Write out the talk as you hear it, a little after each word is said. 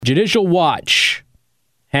Judicial Watch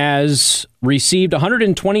has received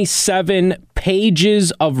 127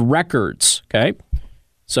 pages of records, okay?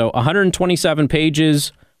 So 127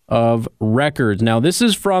 pages of records. Now, this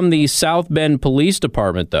is from the South Bend Police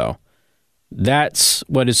Department, though. That's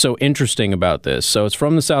what is so interesting about this. So it's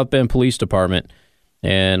from the South Bend Police Department.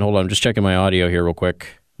 And hold on, I'm just checking my audio here real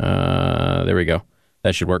quick. There we go.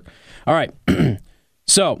 That should work. All right.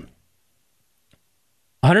 So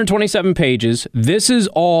 127 pages. This is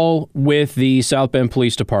all with the South Bend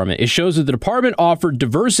Police Department. It shows that the department offered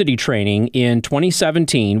diversity training in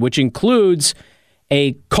 2017, which includes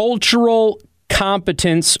a cultural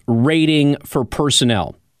competence rating for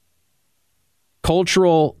personnel.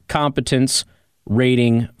 Cultural competence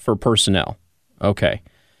rating for personnel. Okay.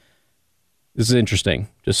 This is interesting.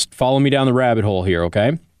 Just follow me down the rabbit hole here,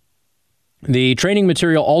 okay? The training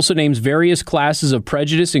material also names various classes of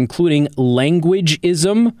prejudice, including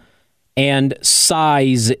languageism and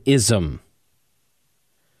sizeism.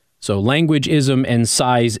 So languageism and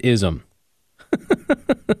sizeism.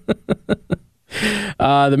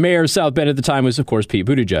 The mayor of South Bend at the time was, of course, Pete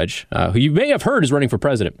Buttigieg, who you may have heard is running for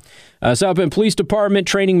president. South Bend Police Department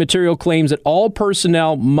training material claims that all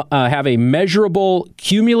personnel have a measurable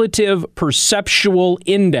cumulative perceptual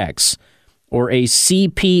index, or a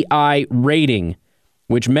CPI rating,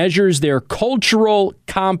 which measures their cultural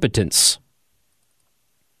competence.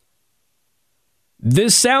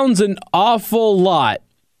 This sounds an awful lot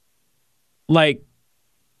like,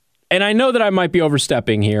 and I know that I might be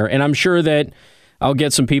overstepping here, and I'm sure that I'll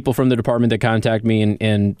get some people from the department that contact me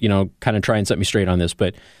and you know, kind of try and set me straight on this,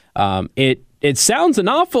 but it sounds an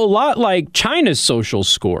awful lot like China's social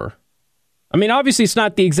score. I mean, obviously it's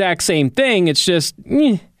not the exact same thing. It's just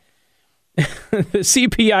the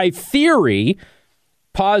CPI theory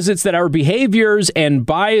posits that our behaviors and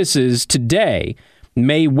biases today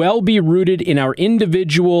may well be rooted in our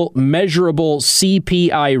individual measurable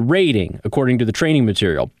CPI rating, according to the training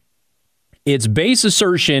material. Its base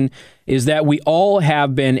assertion is that we all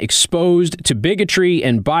have been exposed to bigotry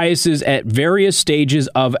and biases at various stages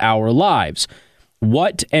of our lives.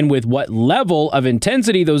 What and with what level of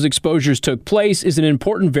intensity those exposures took place is an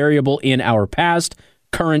important variable in our past,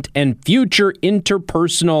 current, and future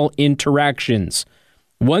interpersonal interactions.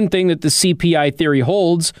 One thing that the CPI theory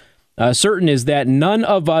holds certain is that none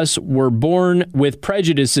of us were born with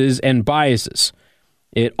prejudices and biases.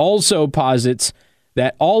 It also posits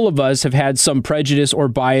that all of us have had some prejudice or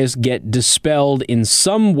bias get dispelled in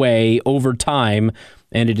some way over time,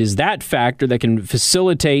 and it is that factor that can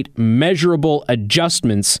facilitate measurable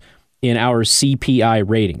adjustments in our CPI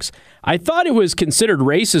ratings. I thought it was considered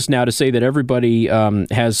racist now to say that everybody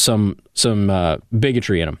has some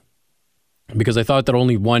bigotry in them, because I thought that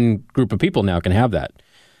only one group of people now can have that.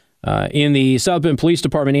 In the South Bend Police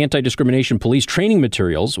Department Anti-Discrimination Police Training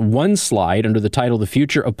Materials, one slide under the title The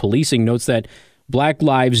Future of Policing notes that Black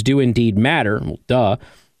lives do indeed matter, well,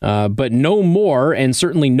 but no more and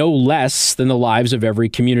certainly no less than the lives of every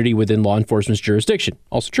community within law enforcement's jurisdiction.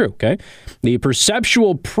 Also true, okay? The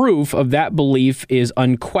perceptual proof of that belief is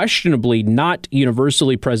unquestionably not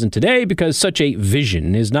universally present today because such a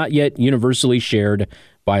vision is not yet universally shared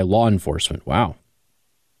by law enforcement. Wow.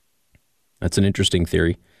 That's an interesting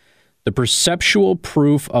theory. The perceptual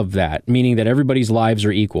proof of that, meaning that everybody's lives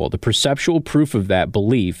are equal, the perceptual proof of that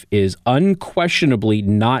belief is unquestionably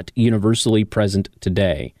not universally present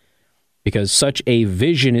today because such a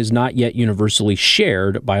vision is not yet universally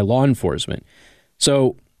shared by law enforcement.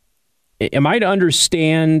 So am I to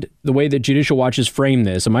understand the way that Judicial Watch has framed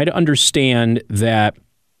this? Am I to understand that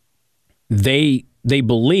they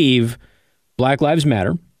believe Black lives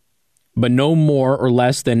matter, but no more or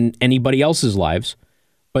less than anybody else's lives,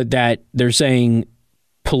 but that they're saying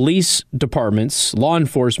police departments, law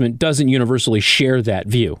enforcement doesn't universally share that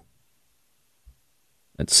view?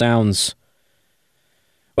 It sounds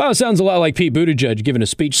a lot like Pete Buttigieg giving a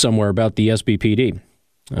speech somewhere about the SBPD.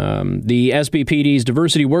 The SBPD's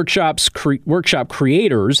diversity workshop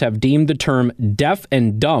creators have deemed the term deaf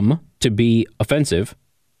and dumb to be offensive.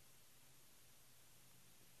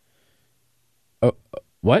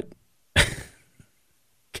 What?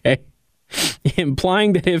 Okay.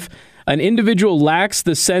 Implying that if an individual lacks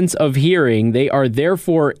the sense of hearing, they are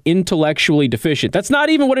therefore intellectually deficient. That's not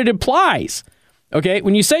even what it implies. Okay,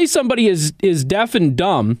 when you say somebody is deaf and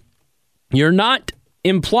dumb, you're not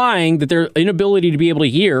implying that their inability to be able to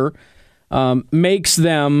hear makes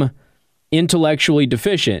them intellectually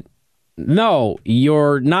deficient. No,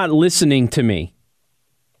 you're not listening to me.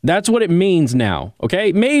 That's what it means now.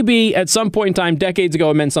 Okay, maybe at some point in time, decades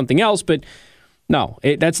ago, it meant something else, but no,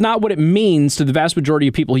 that's not what it means to the vast majority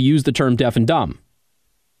of people who use the term deaf and dumb.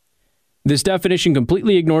 This definition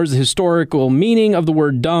completely ignores the historical meaning of the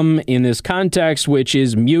word dumb in this context, which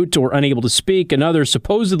is mute or unable to speak. Another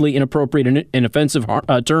supposedly inappropriate and offensive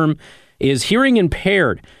term is hearing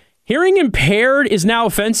impaired. Hearing impaired is now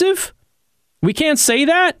offensive? We can't say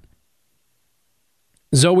that?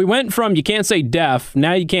 So we went from you can't say deaf,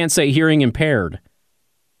 now you can't say hearing impaired.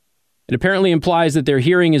 It apparently implies that their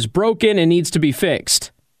hearing is broken and needs to be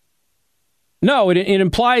fixed. No, it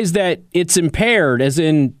implies that it's impaired, as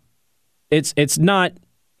in it's not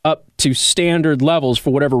up to standard levels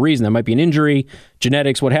for whatever reason. That might be an injury,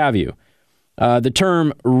 genetics, what have you. The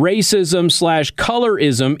term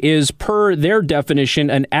racism/colorism is, per their definition,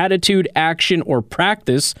 an attitude, action, or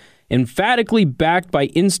practice emphatically backed by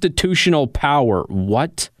institutional power.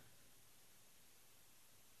 What?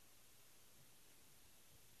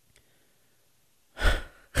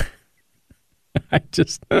 I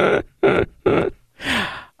just...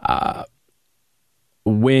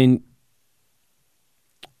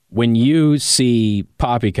 When you see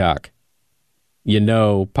poppycock, you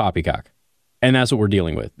know poppycock. And that's what we're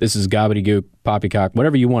dealing with. This is gobbledygook, poppycock,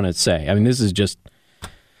 whatever you want to say. I mean, this is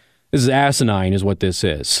asinine is what this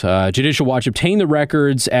is. Judicial Watch obtained the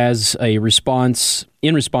records as in response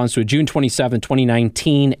to a June 27,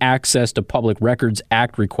 2019 Access to Public Records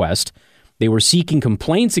Act request. They were seeking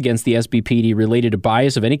complaints against the SBPD related to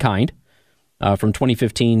bias of any kind from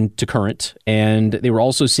 2015 to current. And they were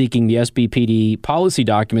also seeking the SBPD policy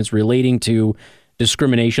documents relating to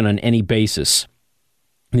discrimination on any basis.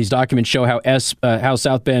 These documents show how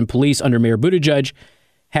South Bend police under Mayor Buttigieg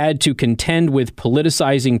had to contend with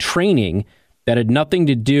politicizing training that had nothing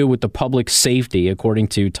to do with the public safety, according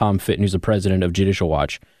to Tom Fitton, who's the president of Judicial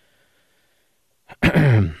Watch.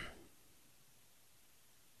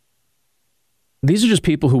 These are just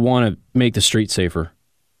people who want to make the street safer.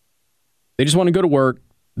 They just want to go to work.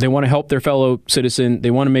 They want to help their fellow citizen.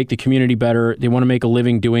 They want to make the community better. They want to make a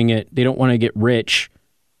living doing it. They don't want to get rich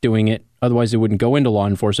doing it. Otherwise, they wouldn't go into law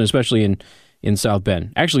enforcement, especially in South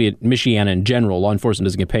Bend. Actually, in Michiana in general, law enforcement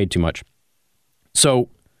doesn't get paid too much. So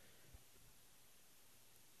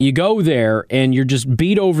you go there and you're just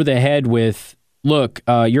beat over the head with, look,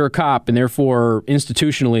 you're a cop and therefore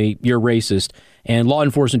institutionally you're racist. And law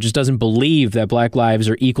enforcement just doesn't believe that black lives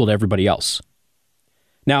are equal to everybody else.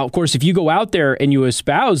 Now, of course, if you go out there and you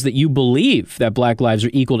espouse that you believe that black lives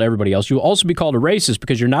are equal to everybody else, you will also be called a racist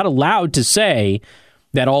because you're not allowed to say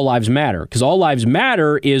that all lives matter, because all lives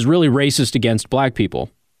matter is really racist against black people.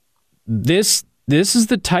 This is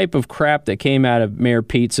the type of crap that came out of Mayor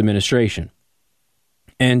Pete's administration.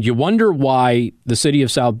 And you wonder why the city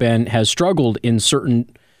of South Bend has struggled in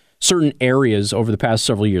certain areas over the past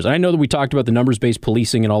several years. And I know that we talked about the numbers-based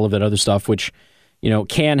policing and all of that other stuff, which, you know,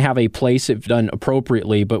 can have a place if done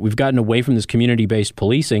appropriately, but we've gotten away from this community-based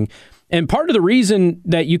policing. And part of the reason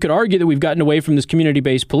that you could argue that we've gotten away from this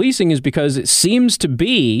community-based policing is because it seems to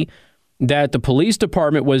be that the police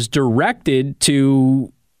department was directed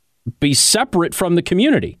to be separate from the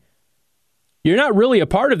community. You're not really a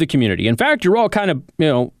part of the community. In fact, you're all kind of,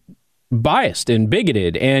 biased and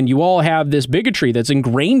bigoted, and you all have this bigotry that's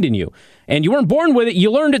ingrained in you. And you weren't born with it.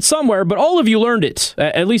 You learned it somewhere, but all of you learned it,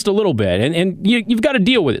 at least a little bit. And you've got to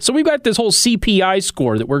deal with it. So we've got this whole CPI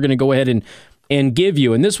score that we're going to go ahead and give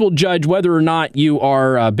you. And this will judge whether or not you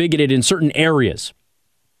are bigoted in certain areas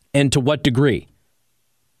and to what degree.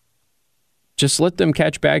 Just let them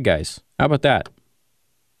catch bad guys. How about that?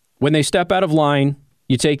 When they step out of line,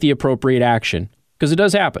 you take the appropriate action, because it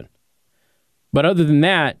does happen. But other than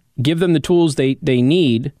that, give them the tools they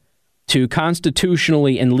need to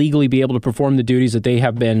constitutionally and legally be able to perform the duties that they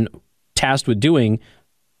have been tasked with doing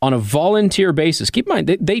on a volunteer basis. Keep in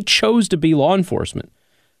mind, they chose to be law enforcement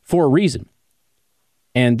for a reason.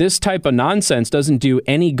 And this type of nonsense doesn't do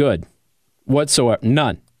any good whatsoever.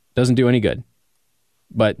 None. Doesn't do any good.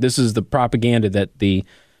 But this is the propaganda that the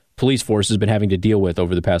police force has been having to deal with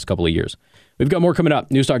over the past couple of years. We've got more coming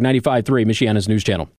up. News Talk 95.3, Michiana's news channel.